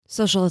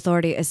Social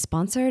Authority is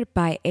sponsored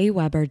by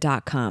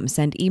aweber.com.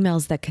 Send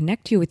emails that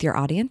connect you with your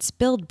audience,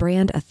 build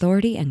brand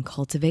authority, and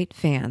cultivate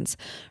fans.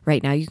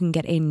 Right now, you can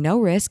get a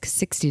no-risk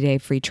 60-day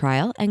free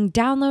trial and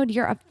download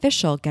your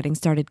official Getting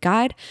Started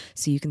guide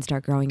so you can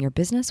start growing your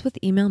business with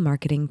email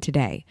marketing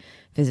today.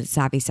 Visit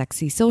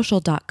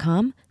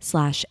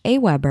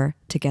savvysexysocial.com/aweber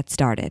to get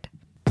started.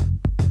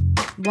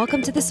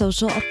 Welcome to the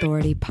Social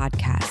Authority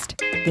Podcast.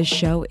 This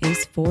show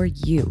is for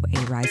you, a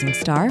rising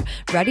star,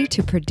 ready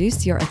to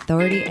produce your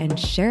authority and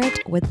share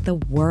it with the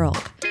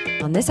world.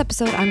 On this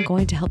episode, I'm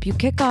going to help you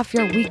kick off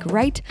your week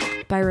right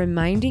by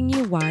reminding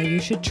you why you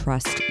should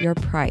trust your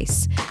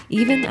price,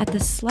 even at the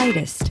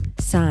slightest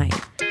sign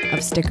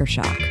of sticker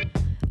shock.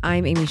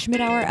 I'm Amy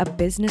Schmidauer, a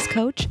business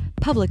coach,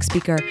 public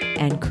speaker,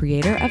 and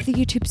creator of the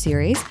YouTube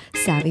series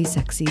Savvy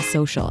Sexy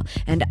Social,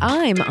 and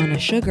I'm on a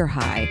sugar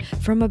high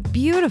from a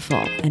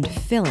beautiful and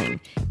filling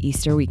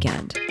Easter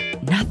weekend.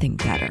 Nothing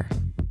better.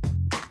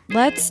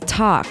 Let's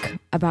talk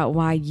about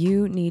why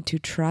you need to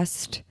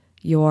trust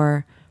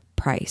your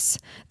price.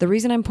 The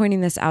reason I'm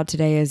pointing this out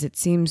today is it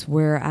seems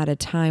we're at a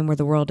time where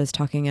the world is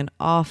talking an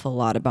awful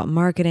lot about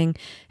marketing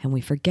and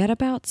we forget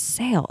about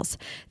sales.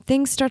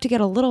 Things start to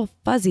get a little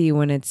fuzzy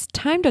when it's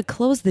time to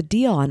close the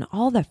deal on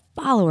all the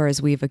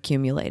followers we've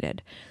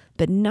accumulated.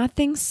 But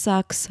nothing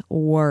sucks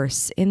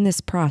worse in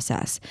this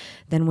process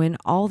than when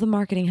all the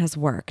marketing has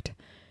worked.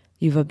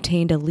 You've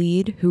obtained a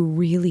lead who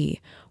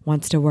really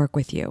wants to work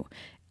with you,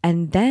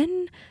 and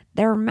then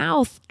their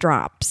mouth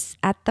drops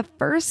at the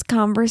first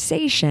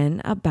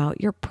conversation about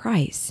your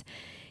price.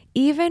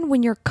 Even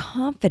when you're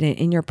confident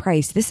in your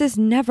price, this is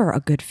never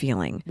a good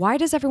feeling. Why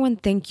does everyone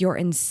think your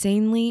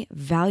insanely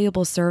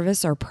valuable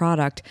service or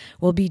product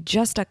will be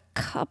just a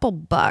couple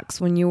bucks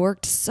when you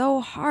worked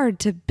so hard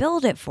to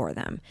build it for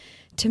them,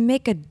 to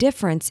make a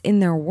difference in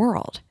their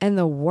world? And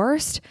the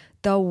worst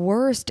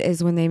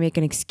is when they make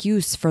an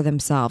excuse for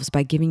themselves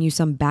by giving you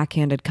some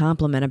backhanded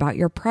compliment about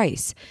your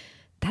price.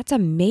 That's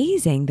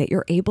amazing that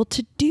you're able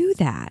to do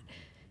that.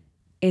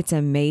 It's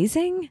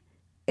amazing.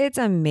 It's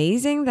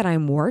amazing that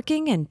I'm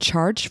working and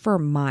charged for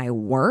my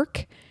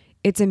work.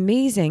 It's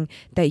amazing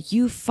that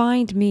you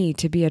find me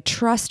to be a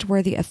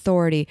trustworthy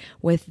authority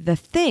with the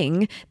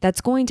thing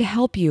that's going to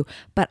help you,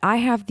 but I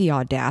have the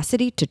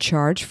audacity to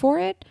charge for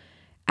it.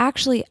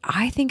 Actually,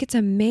 I think it's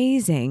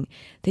amazing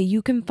that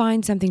you can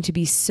find something to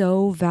be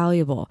so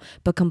valuable,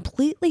 but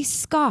completely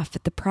scoff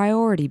at the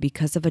priority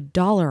because of a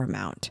dollar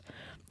amount,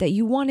 that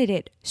you wanted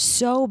it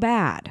so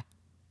bad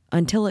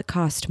until it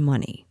cost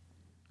money.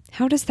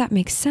 How does that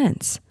make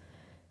sense?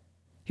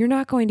 You're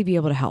not going to be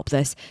able to help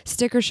this.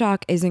 Sticker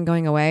shock isn't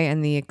going away,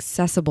 and the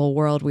accessible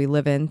world we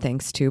live in,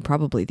 thanks to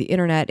probably the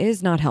internet,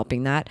 is not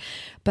helping that.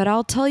 But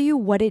I'll tell you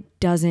what it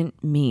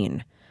doesn't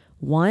mean.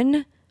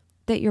 One,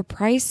 that your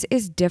price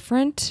is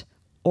different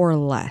or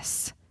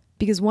less.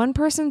 Because one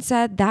person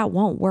said that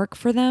won't work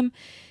for them.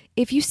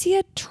 If you see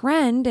a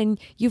trend and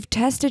you've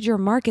tested your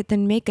market,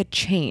 then make a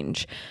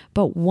change.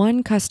 But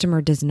one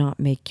customer does not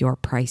make your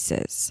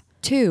prices.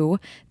 Two,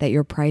 that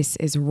your price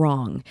is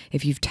wrong.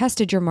 If you've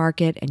tested your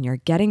market and you're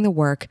getting the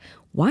work,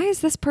 why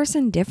is this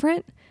person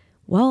different?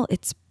 Well,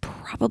 it's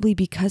probably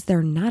because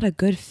they're not a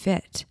good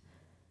fit.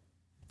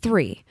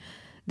 Three,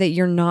 that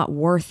you're not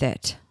worth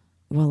it.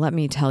 Well, let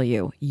me tell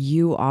you,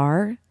 you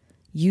are.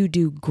 You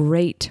do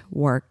great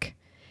work.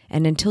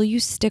 And until you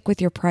stick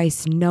with your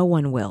price, no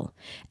one will.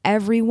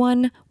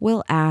 Everyone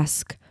will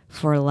ask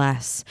for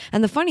less.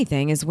 And the funny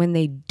thing is when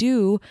they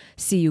do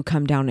see you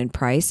come down in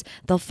price,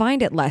 they'll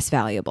find it less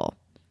valuable.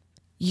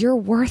 You're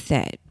worth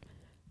it.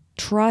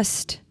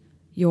 Trust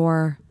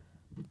your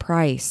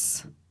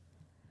price.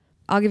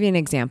 I'll give you an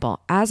example.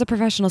 As a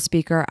professional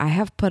speaker, I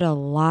have put a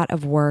lot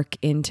of work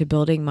into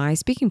building my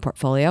speaking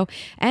portfolio,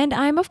 and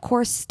I'm of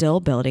course still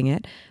building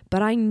it,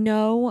 but I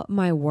know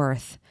my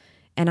worth,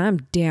 and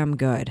I'm damn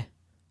good.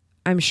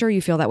 I'm sure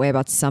you feel that way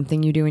about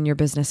something you do in your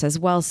business as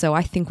well, so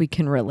I think we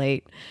can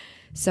relate.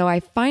 So I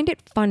find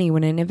it funny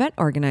when an event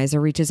organizer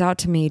reaches out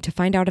to me to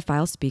find out if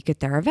I'll speak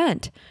at their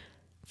event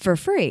for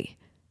free.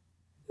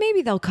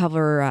 Maybe they'll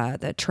cover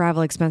the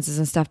travel expenses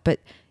and stuff, but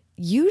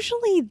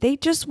usually they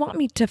just want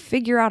me to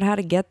figure out how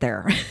to get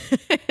there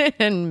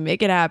and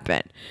make it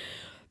happen.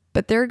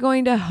 But they're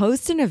going to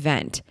host an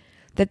event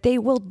that they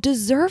will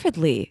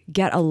deservedly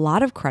get a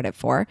lot of credit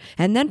for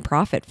and then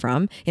profit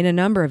from in a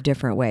number of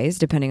different ways,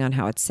 depending on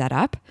how it's set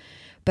up.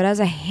 But as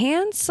a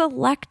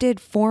hand-selected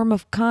form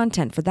of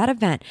content for that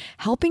event,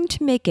 helping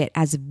to make it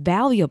as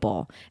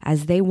valuable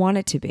as they want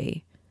it to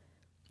be,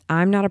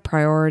 I'm not a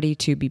priority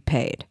to be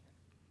paid.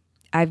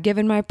 I've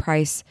given my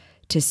price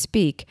to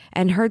speak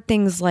and heard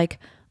things like,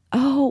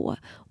 oh,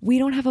 we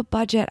don't have a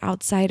budget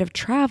outside of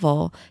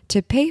travel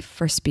to pay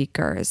for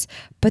speakers,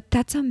 but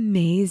that's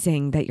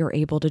amazing that you're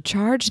able to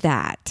charge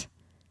that.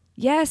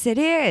 Yes, it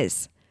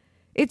is.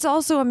 It's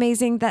also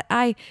amazing that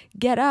I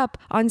get up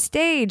on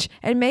stage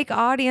and make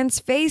audience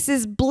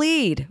faces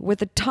bleed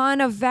with a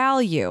ton of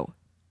value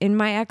in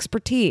my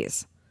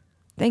expertise.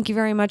 Thank you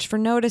very much for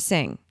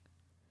noticing.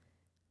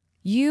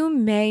 You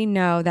may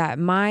know that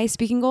my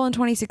speaking goal in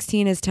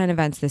 2016 is 10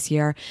 events this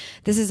year.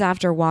 This is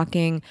after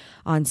walking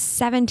on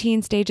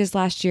 17 stages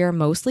last year,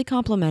 mostly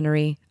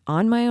complimentary,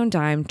 on my own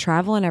dime,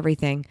 travel and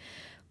everything,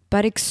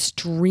 but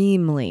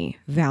extremely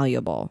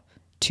valuable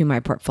to my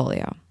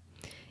portfolio,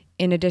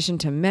 in addition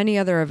to many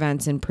other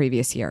events in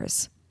previous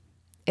years.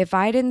 If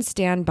I didn't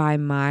stand by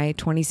my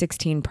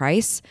 2016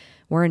 price,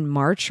 we're in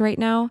March right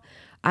now,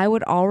 I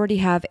would already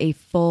have a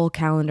full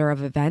calendar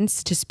of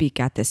events to speak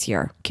at this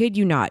year. Kid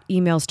you not,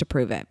 emails to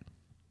prove it.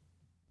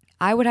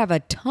 I would have a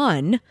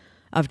ton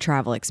of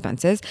travel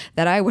expenses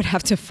that I would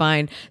have to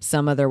find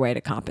some other way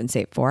to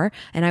compensate for,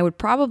 and I would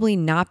probably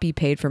not be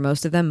paid for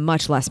most of them,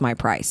 much less my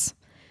price.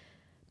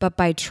 But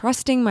by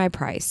trusting my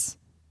price,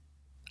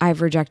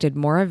 I've rejected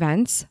more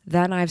events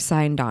than I've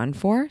signed on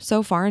for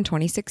so far in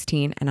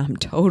 2016, and I'm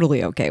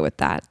totally okay with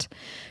that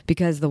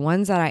because the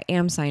ones that I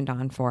am signed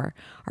on for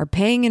are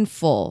paying in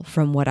full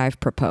from what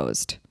I've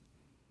proposed.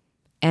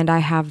 And I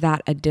have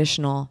that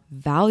additional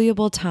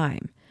valuable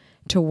time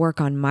to work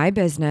on my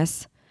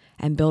business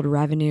and build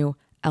revenue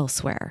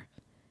elsewhere.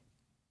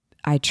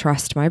 I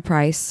trust my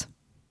price.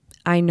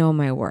 I know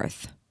my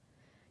worth.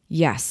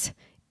 Yes,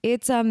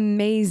 it's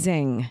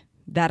amazing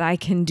that I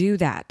can do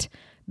that,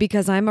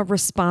 because I'm a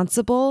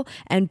responsible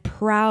and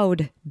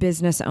proud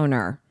business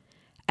owner,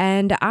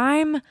 and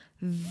I'm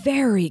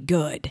very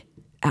good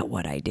at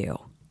what I do.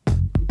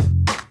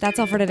 That's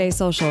all for today's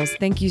socials.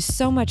 Thank you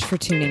so much for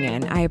tuning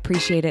in. I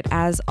appreciate it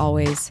as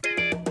always.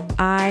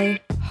 I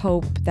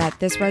hope that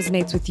this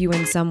resonates with you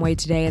in some way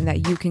today and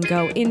that you can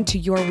go into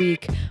your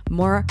week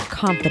more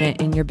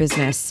confident in your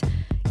business,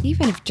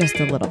 even if just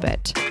a little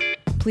bit.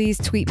 Please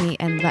tweet me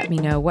and let me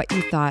know what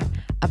you thought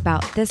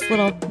about this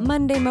little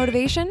Monday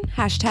motivation,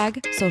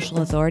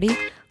 #socialauthority.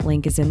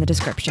 Link is in the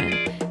description.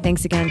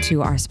 Thanks again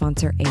to our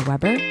sponsor,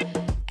 AWeber,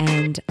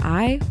 and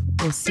I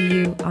will see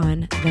you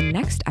on the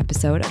next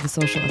episode of the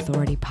Social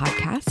Authority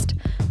Podcast.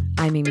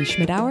 I'm Amy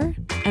Schmidauer,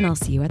 and I'll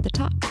see you at the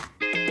top.